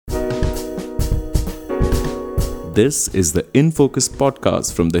This is the In Focus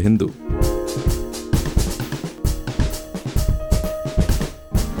podcast from The Hindu.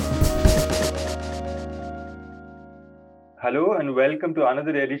 Hello and welcome to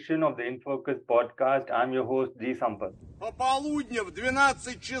another edition of the In Focus podcast. I'm your host G. Sampath. Пополудня в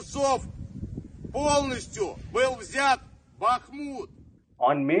 12 часов полностью был взят Bakhmut.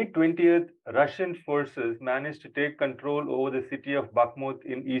 On May 20th, Russian forces managed to take control over the city of Bakhmut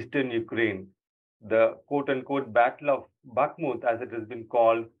in eastern Ukraine. The quote-unquote Battle of Bakhmut, as it has been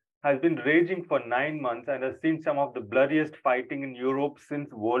called, has been raging for 9 months and has seen some of the bloodiest fighting in Europe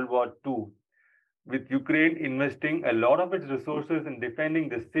since World War II. With Ukraine investing a lot of its resources in defending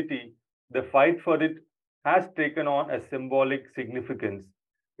the city, the fight for it has taken on a symbolic significance.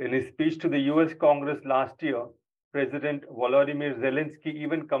 In his speech to the US Congress last year, President Volodymyr Zelensky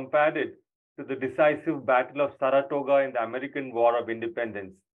even compared it to the decisive Battle of Saratoga in the American War of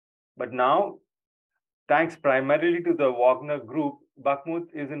Independence. But now, thanks primarily to the Wagner Group, Bakhmut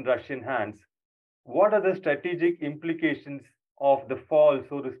is in Russian hands. What are the strategic implications of the fall,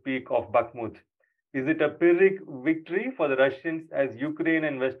 so to speak, of Bakhmut? Is it a pyrrhic victory for the Russians, as Ukraine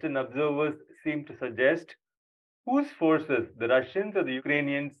and Western observers seem to suggest? Whose forces, the Russians or the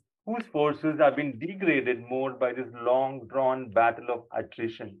Ukrainians, whose forces have been degraded more by this long-drawn battle of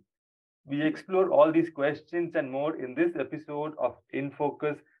attrition? We explore all these questions and more in this episode of In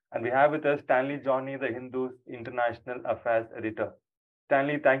Focus, and we have with us Stanley Johnny, the Hindu's International Affairs Editor.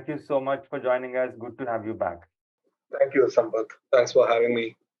 Stanley, thank you so much for joining us. Good to have you back. Thank you, Sampath. Thanks for having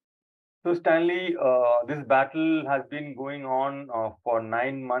me. So, Stanley, this battle has been going on for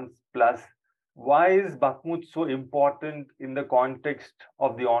 9 months plus. Why is Bakhmut so important in the context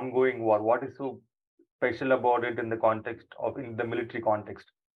of the ongoing war? What is so special about it in the context of in the military context?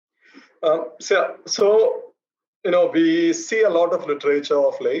 We see a lot of literature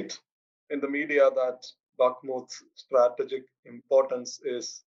of late in the media that Bakhmut's strategic importance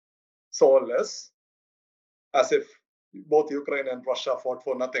is so less, as if both Ukraine and Russia fought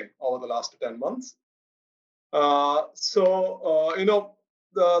for nothing over the last 10 months. Some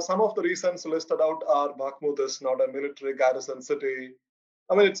of the reasons listed out are Bakhmut is not a military garrison city.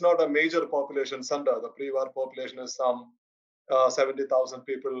 I mean, it's not a major population center. The pre-war population is some 70,000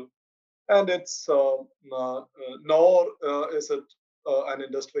 people. And it's nor is it an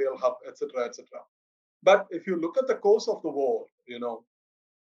industrial hub, etc., etc. But if you look at the course of the war,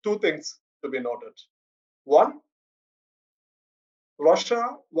 two things to be noted. One,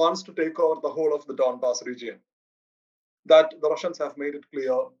 Russia wants to take over the whole of the Donbas region. That the Russians have made it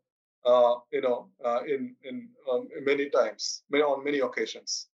clear, many times, on many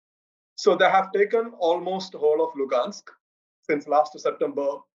occasions. So they have taken almost whole of Lugansk. Since last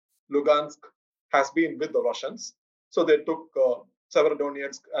September, Lugansk has been with the Russians. So they took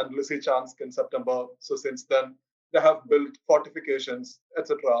Severodonetsk and Lysychansk in September. So since then, they have built fortifications,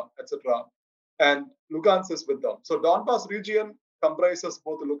 etc., etc. And Lugansk is with them. So Donbas region comprises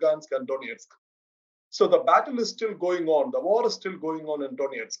both Lugansk and Donetsk. So the battle is still going on. The war is still going on in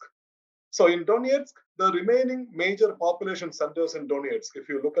Donetsk. So in Donetsk, the remaining major population centers in Donetsk, if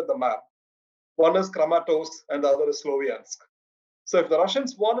you look at the map, one is Kramatorsk and the other is Sloviansk. So if the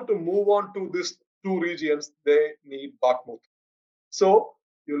Russians wanted to move on to these two regions, they need Bakhmut. So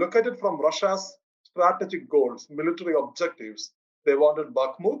you look at it from Russia's strategic goals, military objectives. They wanted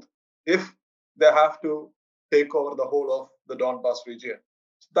Bakhmut if they have to take over the whole of the Donbas region.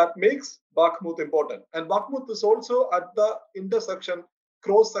 That makes Bakhmut important. And Bakhmut is also at the intersection,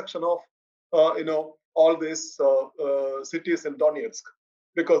 cross-section of, all these cities in Donetsk,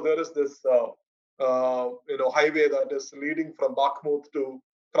 because there is this, highway that is leading from Bakhmut to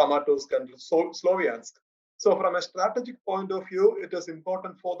Kramatorsk and Sloviansk. So from a strategic point of view, it is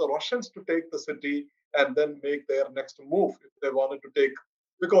important for the Russians to take the city and then make their next move if they wanted to take,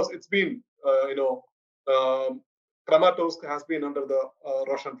 because it's been, Kramatorsk has been under the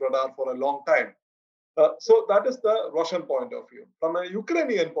Russian radar for a long time. So that is the Russian point of view. From a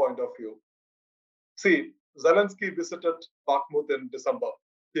Ukrainian point of view, see, Zelensky visited Bakhmut in December.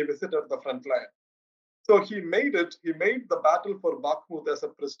 He visited the front line. So he made the battle for Bakhmut as a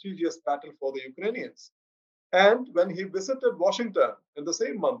prestigious battle for the Ukrainians. And when he visited Washington in the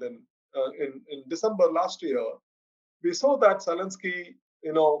same month, in December last year, we saw that Zelensky,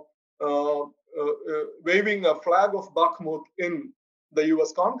 waving a flag of Bakhmut in the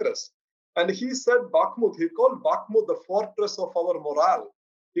US Congress. And he said he called Bakhmut the fortress of our morale.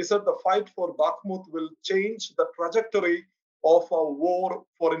 He said the fight for Bakhmut will change the trajectory of a war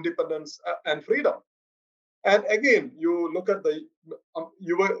for independence and freedom. And again, you look at the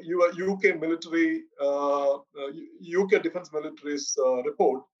UK military, UK Defense Military's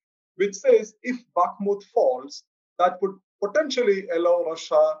report, which says if Bakhmut falls, that would potentially allow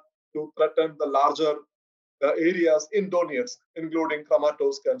Russia to threaten the larger areas in Donetsk, including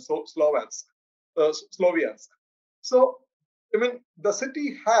Kramatorsk and Sloviansk. So, I mean, the city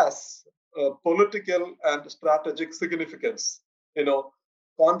has political and strategic significance,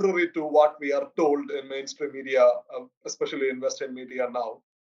 contrary to what we are told in mainstream media, especially in Western media now.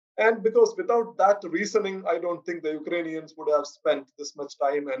 And because without that reasoning, I don't think the Ukrainians would have spent this much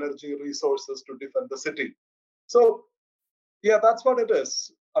time, energy, resources to defend the city. So, yeah, that's what it is.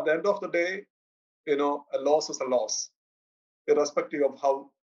 At the end of the day, a loss is a loss, irrespective of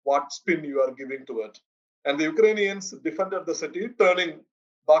what spin you are giving to it. And the Ukrainians defended the city, turning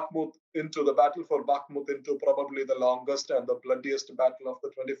Bakhmut into the battle for Bakhmut into probably the longest and the bloodiest battle of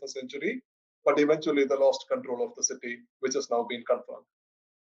the 21st century. But eventually they lost control of the city, which has now been confirmed.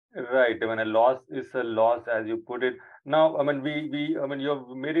 Right. I mean, a loss is a loss, as you put it. Now, I mean, you have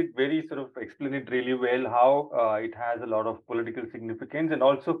made it very sort of explain it really well how it has a lot of political significance, and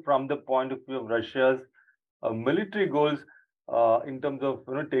also from the point of view of Russia's military goals in terms of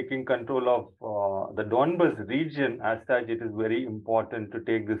taking control of the Donbas region. As such, it is very important to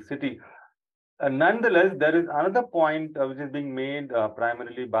take this city. Nonetheless, there is another point which is being made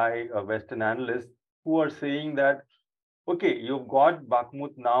primarily by Western analysts who are saying that, okay, you've got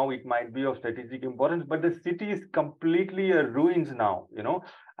Bakhmut now, it might be of strategic importance, but the city is completely a ruins now,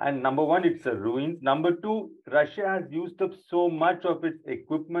 and number one, it's a ruins. Number two, Russia has used up so much of its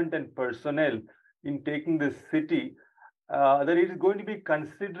equipment and personnel in taking this city that it is going to be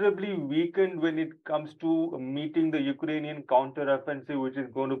considerably weakened when it comes to meeting the Ukrainian counteroffensive, which is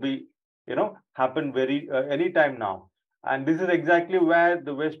going to be, happen very anytime now. And this is exactly where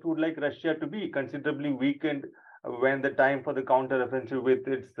the West would like Russia to be considerably weakened when the time for the counteroffensive with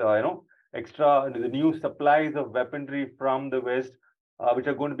its, the new supplies of weaponry from the West, which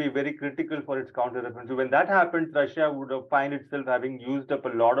are going to be very critical for its counteroffensive. When that happens, Russia would find itself having used up a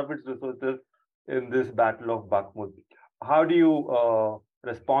lot of its resources in this battle of Bakhmut. How do you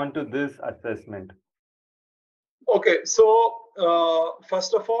respond to this assessment? Okay, so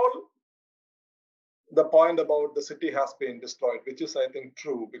first of all, the point about the city has been destroyed, which is, I think,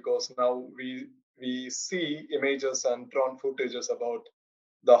 true, because now we see images and drone footages about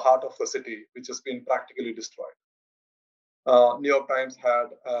the heart of the city, which has been practically destroyed. New York Times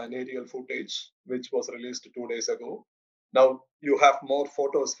had an aerial footage, which was released 2 days ago. Now you have more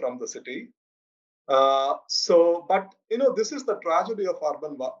photos from the city. But this is the tragedy of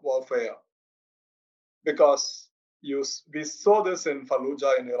urban warfare, because we saw this in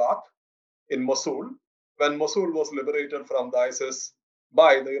Fallujah in Iraq, in Mosul, when Mosul was liberated from the ISIS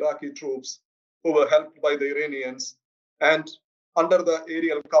by the Iraqi troops who were helped by the Iranians and under the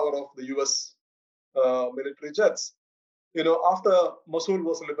aerial cover of the US military jets. After Mosul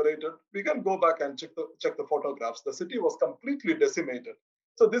was liberated, we can go back and check the photographs. The city was completely decimated.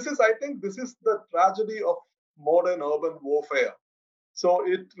 So I think this is the tragedy of modern urban warfare. So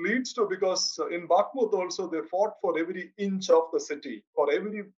it leads to, because in Bakhmut also they fought for every inch of the city, for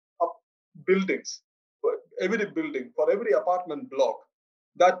every buildings, for every building, for every apartment block.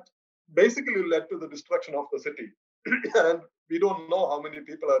 That basically led to the destruction of the city. And we don't know how many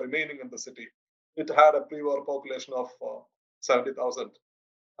people are remaining in the city. It had a pre-war population of 70,000,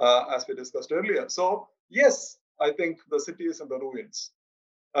 as we discussed earlier. So yes, I think the city is in the ruins.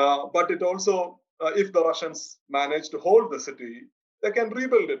 But it also, if the Russians manage to hold the city, they can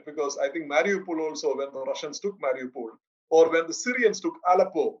rebuild it, because I think Mariupol also, when the Russians took Mariupol, or when the Syrians took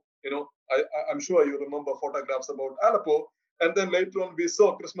Aleppo, I'm sure you remember photographs about Aleppo, and then later on we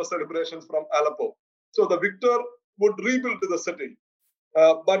saw Christmas celebrations from Aleppo. So the victor would rebuild the city.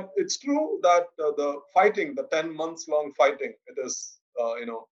 But it's true that the fighting, the 10 months long fighting, it is,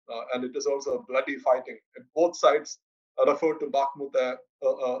 and it is also bloody fighting. Both sides refer to Bakhmut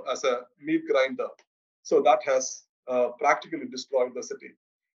as a meat grinder. So that has practically destroyed the city.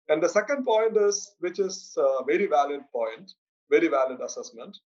 And the second point is, which is a very valid point, very valid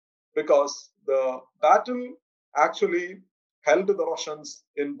assessment, because the battle actually held the Russians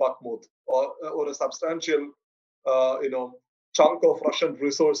in Bakhmut, or a substantial, chunk of Russian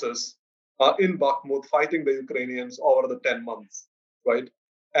resources in Bakhmut fighting the Ukrainians over the 10 months, right?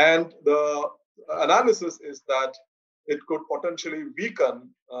 And the analysis is that it could potentially weaken,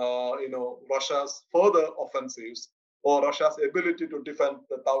 Russia's further offensives, or Russia's ability to defend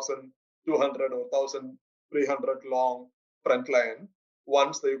the 1,200 or 1,300 long front line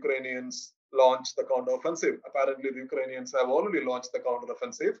once the Ukrainians launch the counteroffensive. Apparently, the Ukrainians have already launched the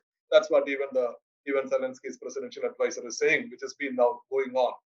counteroffensive. That's what even Zelensky's presidential advisor is saying, which has been now going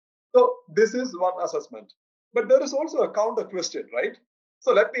on. So this is one assessment. But there is also a counter question, right?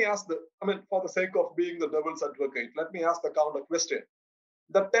 So let me ask for the sake of being the devil's advocate, let me ask the counter question.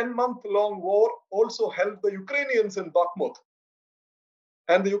 The 10-month-long war also helped the Ukrainians in Bakhmut.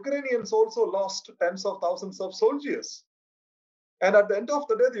 And the Ukrainians also lost tens of thousands of soldiers. And at the end of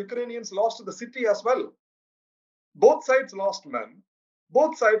the day, the Ukrainians lost the city as well. Both sides lost men.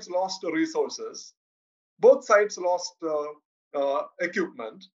 Both sides lost resources. Both sides lost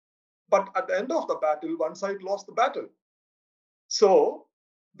equipment. But at the end of the battle, one side lost the battle. So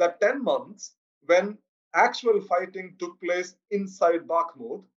the 10 months when actual fighting took place inside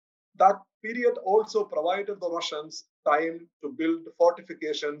Bakhmut, that period also provided the Russians time to build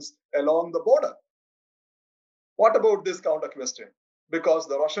fortifications along the border. What about this counter question? Because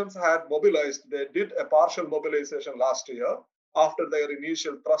the Russians had mobilized, they did a partial mobilization last year after their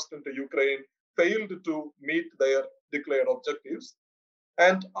initial thrust into Ukraine failed to meet their declared objectives.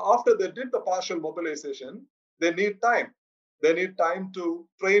 And after they did the partial mobilization, they need time. They need time to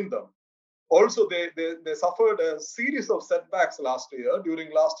train them. Also, they suffered a series of setbacks last year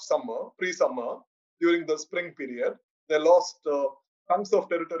during last summer, pre-summer, during the spring period. They lost chunks of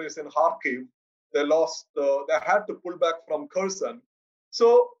territories in Kharkiv. They had to pull back from Kherson.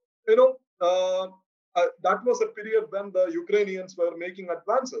 So, that was a period when the Ukrainians were making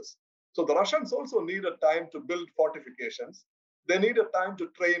advances. So the Russians also needed time to build fortifications. They needed time to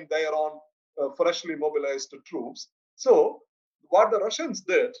train their own freshly mobilized troops. So what the Russians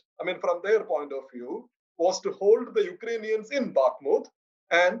did, from their point of view, was to hold the Ukrainians in Bakhmut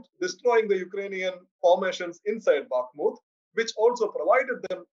and destroying the Ukrainian formations inside Bakhmut, which also provided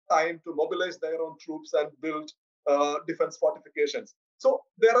them time to mobilize their own troops and build defense fortifications. So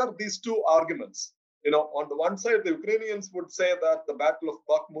there are these two arguments. On the one side, the Ukrainians would say that the Battle of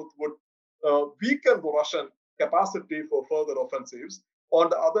Bakhmut would weaken the Russian capacity for further offensives. On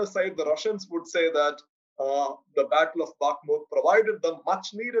the other side, the Russians would say that the Battle of Bakhmut provided them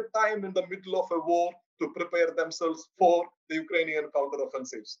much needed time in the middle of a war to prepare themselves for the Ukrainian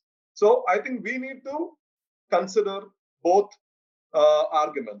counteroffensives. So I think we need to consider both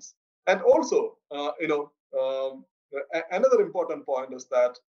arguments. And also, another important point is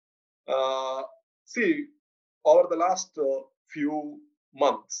that, over the last few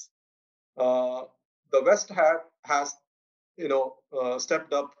months, the West has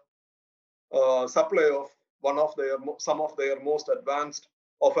stepped up supply of some of their most advanced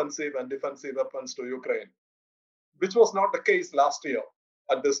offensive and defensive weapons to Ukraine, which was not the case last year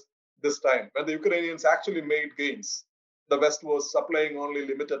at this time when the Ukrainians actually made gains. The West was supplying only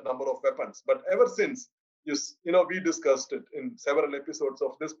limited number of weapons, but ever since we discussed it in several episodes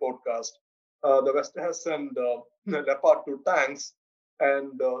of this podcast. The West has sent Leopard 2 tanks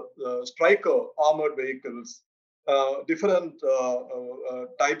and Striker armored vehicles, different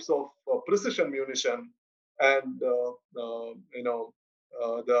types of precision munition, and the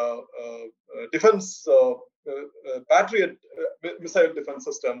defense Patriot missile defense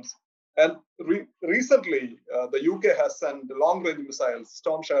systems. And recently, the UK has sent long-range missiles,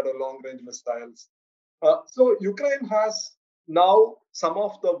 Storm Shadow long-range missiles. So Ukraine has now some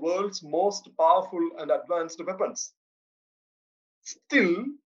of the world's most powerful and advanced weapons. Still,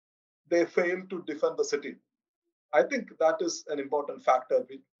 they fail to defend the city. I think that is an important factor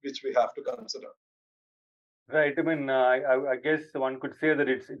which we have to consider. Right. I guess one could say that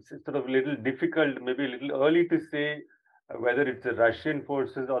it's sort of a little difficult, maybe a little early to say whether it's the Russian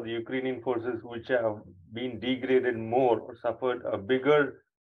forces or the Ukrainian forces which have been degraded more or suffered a bigger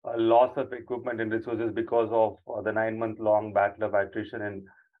loss of equipment and resources because of the 9-month-long battle of attrition in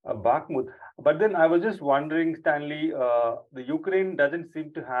Bakhmut. But then I was just wondering, Stanley, the Ukraine doesn't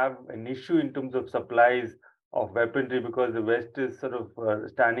seem to have an issue in terms of supplies of weaponry because the West is sort of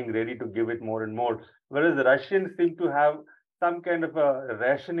standing ready to give it more and more, whereas the Russians seem to have some kind of a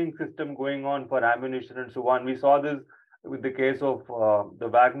rationing system going on for ammunition and so on. We saw this with the case of the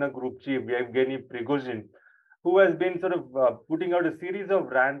Wagner Group chief, Yevgeny Prigozhin, who has been sort of putting out a series of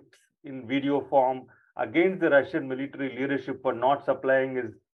rants in video form against the Russian military leadership for not supplying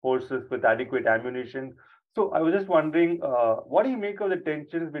his forces with adequate ammunition. So I was just wondering, what do you make of the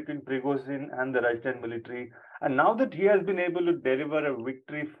tensions between Prigozhin and the Russian military? And now that he has been able to deliver a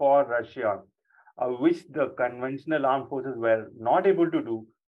victory for Russia, which the conventional armed forces were not able to do,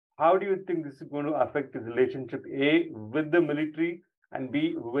 how do you think this is going to affect his relationship, A, with the military, and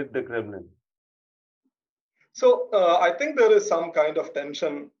B, with the Kremlin? So I think there is some kind of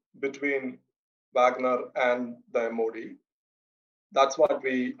tension between Wagner and the MOD. That's what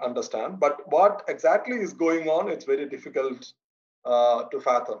we understand. But what exactly is going on, it's very difficult to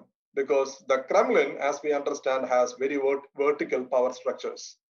fathom, because the Kremlin, as we understand, has very vertical power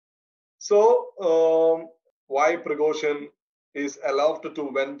structures. So why Prigozhin is allowed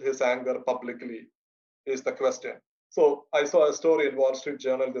to vent his anger publicly is the question. So I saw a story in Wall Street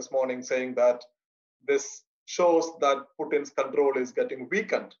Journal this morning saying that this shows that Putin's control is getting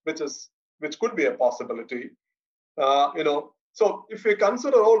weakened, which could be a possibility. So if we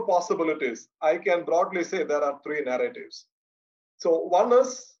consider all possibilities, I can broadly say there are three narratives. So one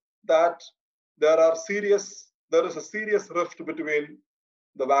is that there is a serious rift between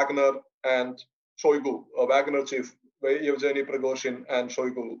the Wagner and Shoigu, Wagner chief, Yevgeny Prigozhin and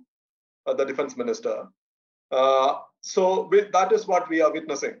Shoigu, the defense minister. That is what we are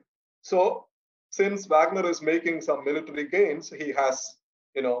witnessing. So since Wagner is making some military gains, he has,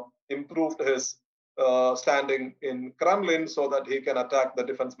 improved his standing in Kremlin so that he can attack the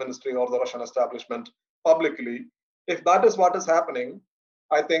defense ministry or the Russian establishment publicly. If that is what is happening,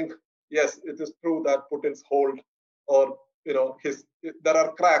 I think, yes, it is true that Putin's hold, or there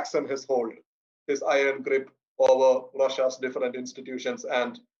are cracks in his hold, his iron grip over Russia's different institutions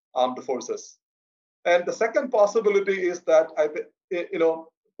and armed forces. And the second possibility is that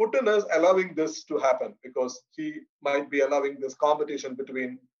Putin is allowing this to happen because he might be allowing this competition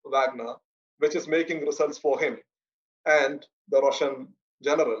between Wagner, which is making results for him, and the Russian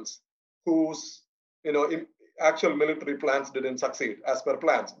generals whose actual military plans didn't succeed as per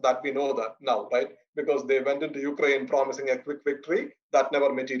plans. That we know that now, right? Because they went into Ukraine promising a quick victory that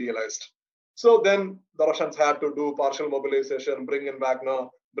never materialized. So then the Russians had to do partial mobilization, bring in Wagner,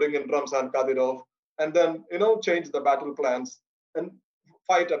 bring in Ramzan Kadyrov, and then change the battle plans and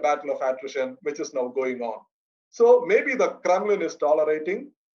fight a battle of attrition, which is now going on. So maybe the Kremlin is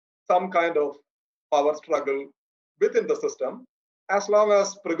tolerating some kind of power struggle within the system, as long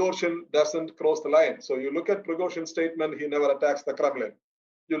as Prigozhin doesn't cross the line. So you look at Prigozhin's statement, he never attacks the Kremlin.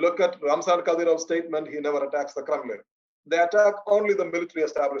 You look at Ramzan Kadyrov's statement, he never attacks the Kremlin. They attack only the military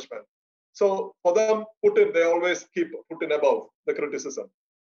establishment. So for them, Putin, they always keep Putin above the criticism.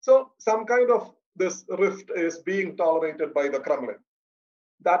 So some kind of this rift is being tolerated by the Kremlin.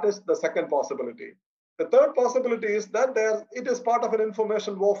 That is the second possibility. The third possibility is that it is part of an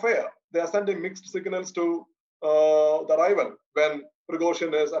information warfare. They are sending mixed signals to the rival. When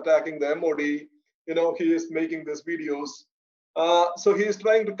Prigozhin is attacking the MOD, he is making these videos. So he is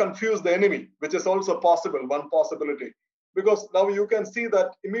trying to confuse the enemy, which is also possible, one possibility. Because now you can see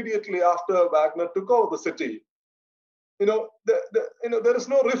that immediately after Wagner took over the city, there is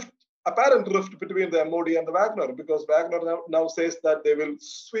no apparent rift between the MOD and the Wagner, because Wagner now says that they will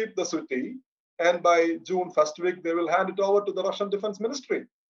sweep the city, and by June first week, they will hand it over to the Russian Defense Ministry.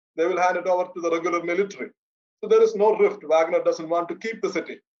 They will hand it over to the regular military. So there is no rift. Wagner doesn't want to keep the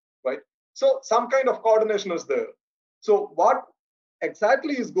city, right? So some kind of coordination is there. So what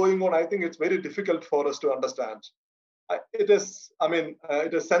exactly is going on, I think it's very difficult for us to understand. It is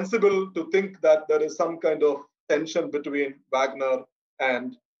sensible to think that there is some kind of tension between Wagner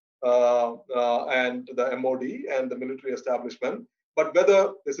and the MOD and the military establishment. But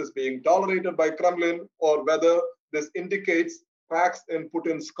whether this is being tolerated by Kremlin or whether this indicates cracks in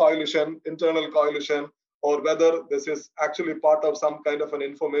Putin's coalition, internal coalition, or whether this is actually part of some kind of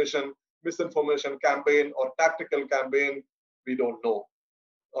an misinformation campaign or tactical campaign, we don't know.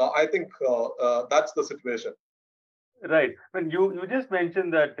 I think that's the situation. Right. When you just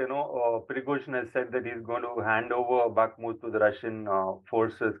mentioned that Prigozhin has said that he's going to hand over Bakhmut to the Russian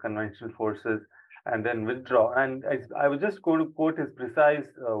forces, conventional forces, and then withdraw. And I was just going to quote his precise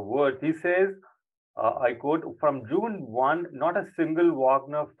words. He says, I quote, "From June 1, not a single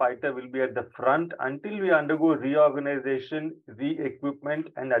Wagner fighter will be at the front until we undergo reorganization, re-equipment,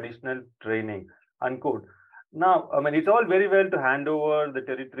 and additional training," unquote. Now, it's all very well to hand over the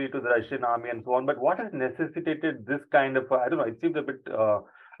territory to the Russian army and so on, but what has necessitated this kind of, I don't know, it seems a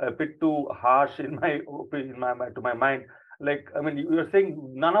bit too harsh to my mind. You're saying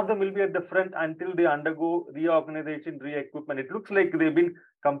none of them will be at the front until they undergo reorganization, re-equipment. It looks like they've been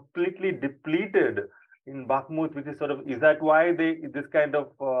completely depleted in Bakhmut, which is is that why this kind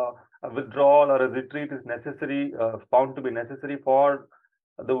of a withdrawal or a retreat is necessary, found to be necessary for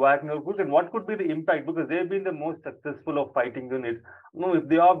the Wagner Group? And what could be the impact? Because they've been the most successful of fighting units. If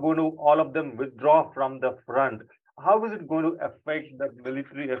they are going to, all of them, withdraw from the front, how is it going to affect the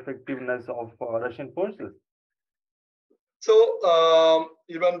military effectiveness of Russian forces? So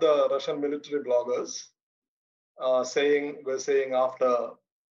even the Russian military bloggers were saying after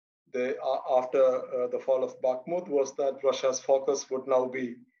the fall of Bakhmut was that Russia's focus would now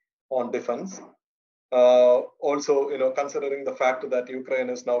be on defense. Also, considering the fact that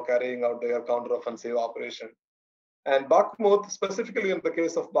Ukraine is now carrying out their counteroffensive operation. And Bakhmut, specifically in the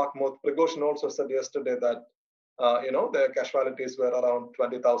case of Bakhmut, Prigozhin also said yesterday that, their casualties were around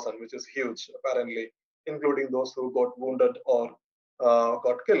 20,000, which is huge, apparently. including those who got wounded or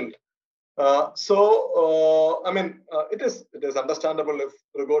got killed. It is understandable if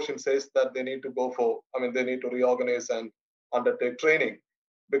Prigozhin says that they need to they need to reorganize and undertake training,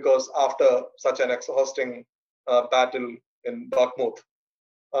 because after such an exhausting battle in Bakhmut,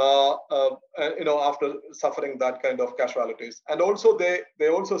 after suffering that kind of casualties, and also they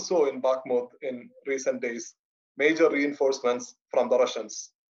also saw in Bakhmut in recent days major reinforcements from the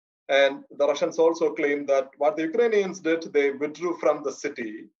Russians. And the Russians also claim that what the Ukrainians did, they withdrew from the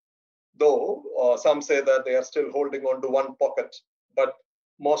city, though some say that they are still holding on to one pocket, but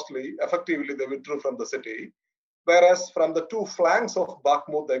mostly, effectively, they withdrew from the city. Whereas from the two flanks of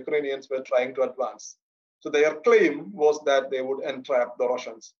Bakhmut, the Ukrainians were trying to advance. So their claim was that they would entrap the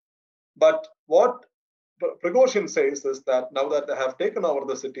Russians. But what Prigozhin says is that now that they have taken over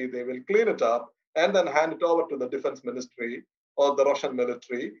the city, they will clean it up and then hand it over to the defense ministry or the Russian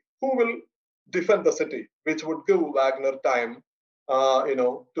military, who will defend the city, which would give Wagner time,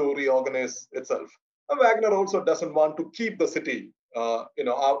 to reorganize itself. And Wagner also doesn't want to keep the city,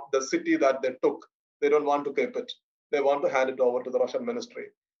 the city that they took. They don't want to keep it. They want to hand it over to the Russian ministry.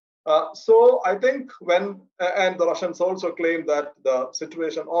 So I think and the Russians also claim that the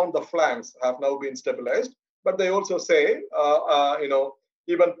situation on the flanks have now been stabilized, but they also say,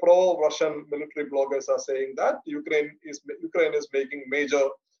 even pro-Russian military bloggers are saying that Ukraine is making major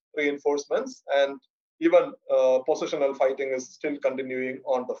reinforcements, and even positional fighting is still continuing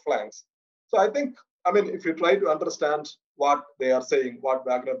on the flanks. So I think, if you try to understand what they are saying, what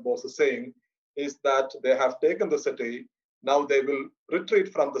Wagner boss is saying, is that they have taken the city. Now they will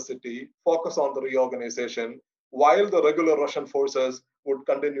retreat from the city, focus on the reorganization, while the regular Russian forces would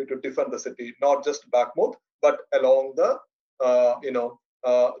continue to defend the city, not just Bakhmut, but along the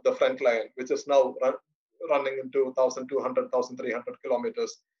front line, which is now running into 1,200, 1,300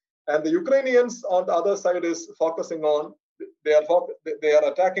 kilometers. And the Ukrainians on the other side is focusing on, they are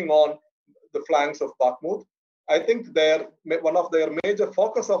attacking on the flanks of Bakhmut. I think one of their major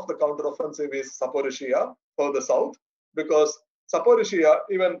focus of the counteroffensive is Zaporizhia further south, because Zaporizhia,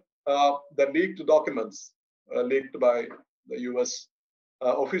 even the leaked documents leaked by the US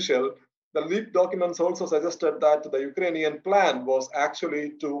official, the leaked documents also suggested that the Ukrainian plan was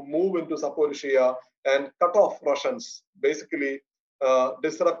actually to move into Zaporizhia and cut off Russians, basically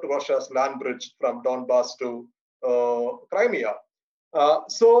disrupt Russia's land bridge from Donbass to Crimea.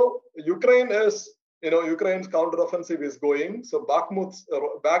 So Ukraine's counteroffensive is going. So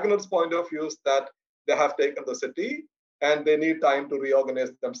Wagner's point of view is that they have taken the city and they need time to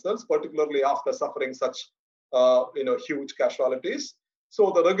reorganize themselves, particularly after suffering such huge casualties.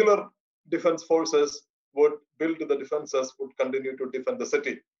 So the regular defense forces would build the defenses, would continue to defend the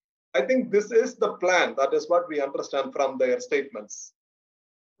city. I think this is the plan. That is what we understand from their statements.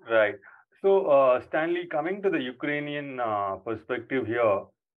 Right. So, Stanley, coming to the Ukrainian perspective here,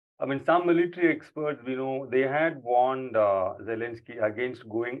 some military experts, they had warned Zelensky against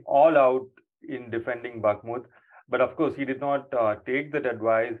going all out in defending Bakhmut. But of course, he did not take that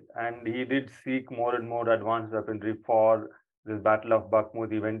advice, and he did seek more and more advanced weaponry for this Battle of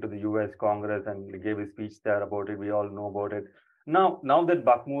Bakhmut. He went to the US Congress and gave a speech there about it. We all know about it. Now that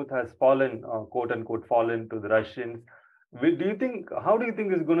Bakhmut has fallen, quote unquote, fallen to the Russians, how do you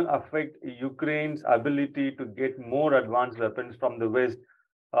think it's going to affect Ukraine's ability to get more advanced weapons from the West?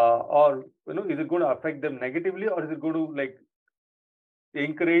 Or is it going to affect them negatively, or is it going to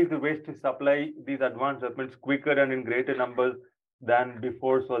encourage the West to supply these advanced weapons quicker and in greater numbers than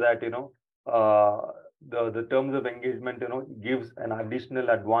before, so that the terms of engagement gives an additional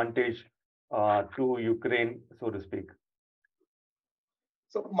advantage to Ukraine, so to speak?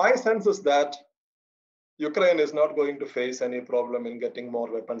 So my sense is that Ukraine is not going to face any problem in getting more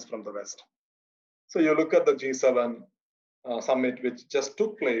weapons from the West. So you look at the G7 summit, which just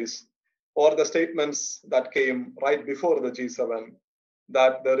took place, or the statements that came right before the G7,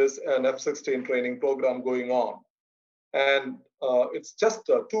 that there is an F-16 training program going on. And it's just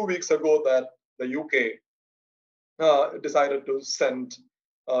 2 weeks ago that the UK decided to send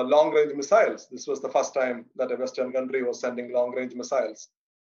long-range missiles. This was the first time that a Western country was sending long-range missiles.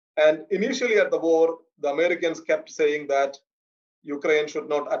 And initially at the war, the Americans kept saying that Ukraine should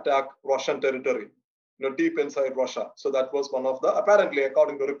not attack Russian territory, deep inside Russia. So that was one of the, apparently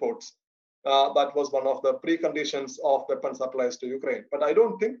according to reports, that was one of the preconditions of weapon supplies to Ukraine. But I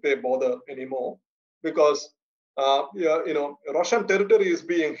don't think they bother anymore, because Russian territory is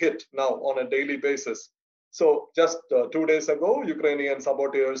being hit now on a daily basis. So just 2 days ago, Ukrainian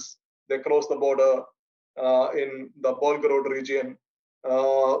saboteurs, they crossed the border in the Volgorod region,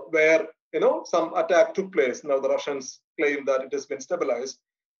 where some attack took place. Now the Russians claim that it has been stabilized.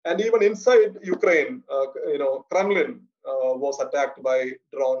 And even inside Ukraine, Kremlin was attacked by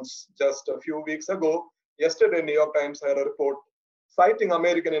drones just a few weeks ago. Yesterday, New York Times had a report citing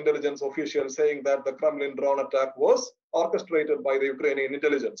American intelligence officials saying that the Kremlin drone attack was orchestrated by the Ukrainian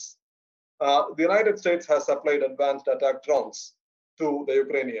intelligence. The United States has supplied advanced attack drones to the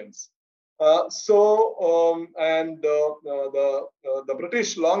Ukrainians. The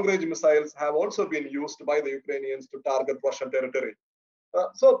British long-range missiles have also been used by the Ukrainians to target Russian territory.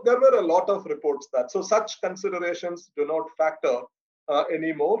 So there were a lot of reports that. So such considerations do not factor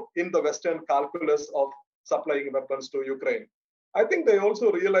anymore in the Western calculus of supplying weapons to Ukraine. I think they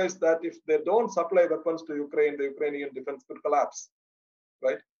also realized that if they don't supply weapons to Ukraine, the Ukrainian defense could collapse,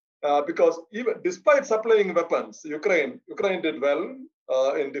 right? Because even despite supplying weapons, Ukraine did well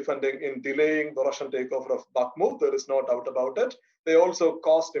in delaying the Russian takeover of Bakhmut. There is no doubt about it. They also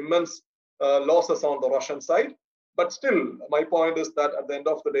caused immense losses on the Russian side. But still, my point is that at the end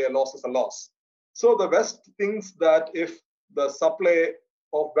of the day, a loss is a loss. So the West thinks that if the supply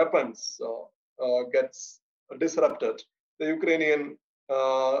of weapons gets disrupted, the Ukrainian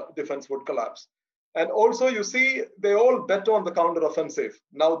defense would collapse. And also, you see, they all bet on the counteroffensive.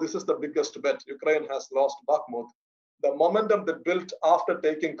 Now, this is the biggest bet. Ukraine has lost Bakhmut. The momentum that built after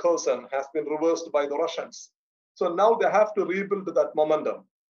taking Kherson has been reversed by the Russians. So now they have to rebuild that momentum.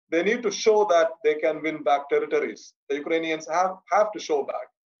 They need to show that they can win back territories. The Ukrainians have to show back,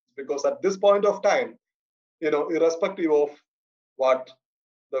 because at this point of time, irrespective of what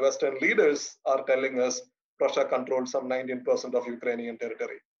the Western leaders are telling us, Russia controls some 19% of Ukrainian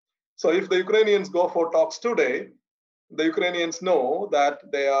territory. So if the Ukrainians go for talks today, the Ukrainians know that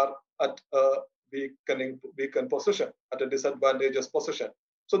they are at a weakened position, at a disadvantageous position.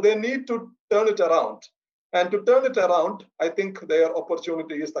 So they need to turn it around. And to turn it around, I think their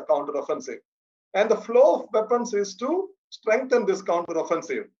opportunity is the counteroffensive. And the flow of weapons is to strengthen this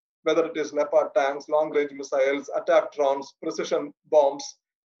counteroffensive, whether it is Leopard tanks, long-range missiles, attack drones, precision bombs,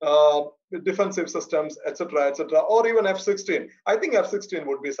 defensive systems, etc., or even F-16. I think F-16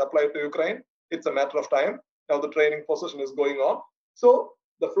 would be supplied to Ukraine. It's a matter of time. Now the training position is going on. So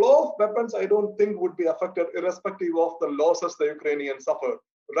the flow of weapons, I don't think would be affected irrespective of the losses the Ukrainians suffer.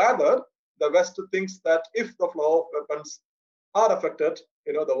 Rather, the West thinks that if the flow of weapons are affected,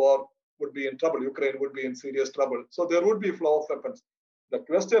 the war would be in trouble. Ukraine would be in serious trouble. So there would be flow of weapons. The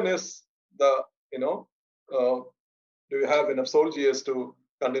question is, do you have enough soldiers to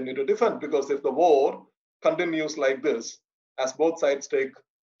continue to defend? Because if the war continues like this, as both sides take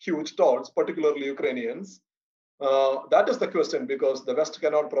huge tolls, particularly Ukrainians, that is the question, because the West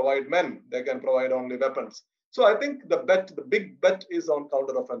cannot provide men. They can provide only weapons. So I think the big bet is on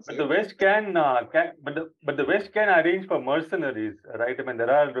counteroffensive. But the West but the West can arrange for mercenaries, right? I mean, there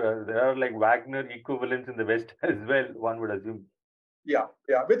are like Wagner equivalents in the West as well, one would assume. Yeah,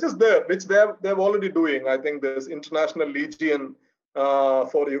 which they're already doing. I think there's International Legion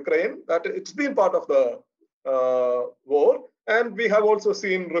for Ukraine, that it's been part of the war. And we have also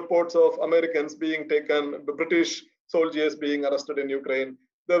seen reports of Americans being taken, the British soldiers being arrested in Ukraine.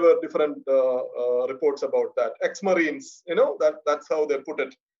 There were different reports about that. Ex-Marines, that's how they put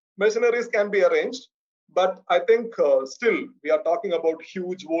it. Mercenaries can be arranged, but I think still we are talking about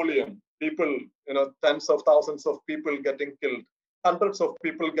huge volume. People, tens of thousands of people getting killed, hundreds of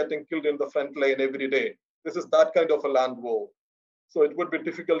people getting killed in the front line every day. This is that kind of a land war. So it would be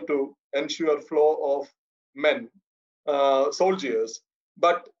difficult to ensure flow of men, soldiers.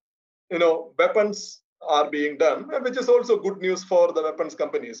 But, weapons are being done, which is also good news for the weapons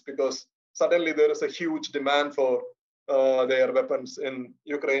companies, because suddenly there is a huge demand for their weapons in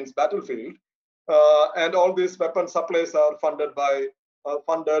Ukraine's battlefield. And all these weapon supplies are funded by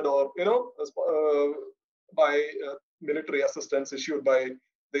military assistance issued by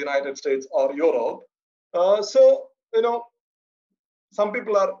the United States or Europe. Some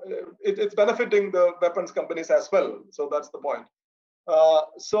people are, it's benefiting the weapons companies as well. So that's the point.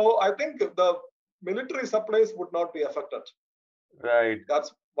 So I think the military supplies would not be affected. Right.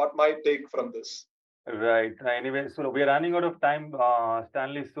 That's what my take from this. Right. Anyway, so we are running out of time,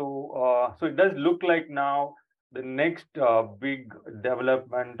 Stanley. So it does look like now the next big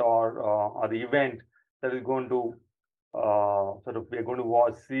development or the event that is going to we're going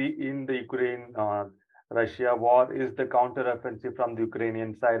to see in the Ukraine-Russia war is the counter-offensive from the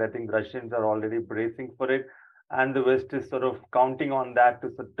Ukrainian side. I think Russians are already bracing for it, and the West is sort of counting on that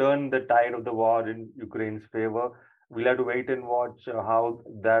to turn the tide of the war in Ukraine's favor. We'll have to wait and watch how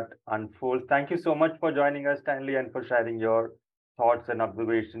that unfolds. Thank you so much for joining us, Stanley, and for sharing your thoughts and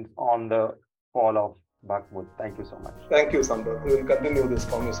observations on the fall of Bakhmut. Thank you so much. Thank you, Sambir. We will continue this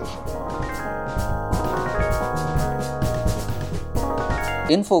conversation.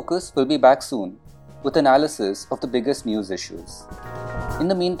 In Focus will be back soon with analysis of the biggest news issues. In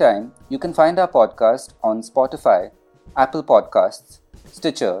the meantime, you can find our podcast on Spotify, Apple Podcasts,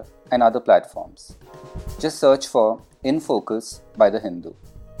 Stitcher, and other platforms. Just search for In Focus by The Hindu.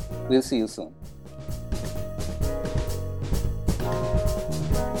 We'll see you soon.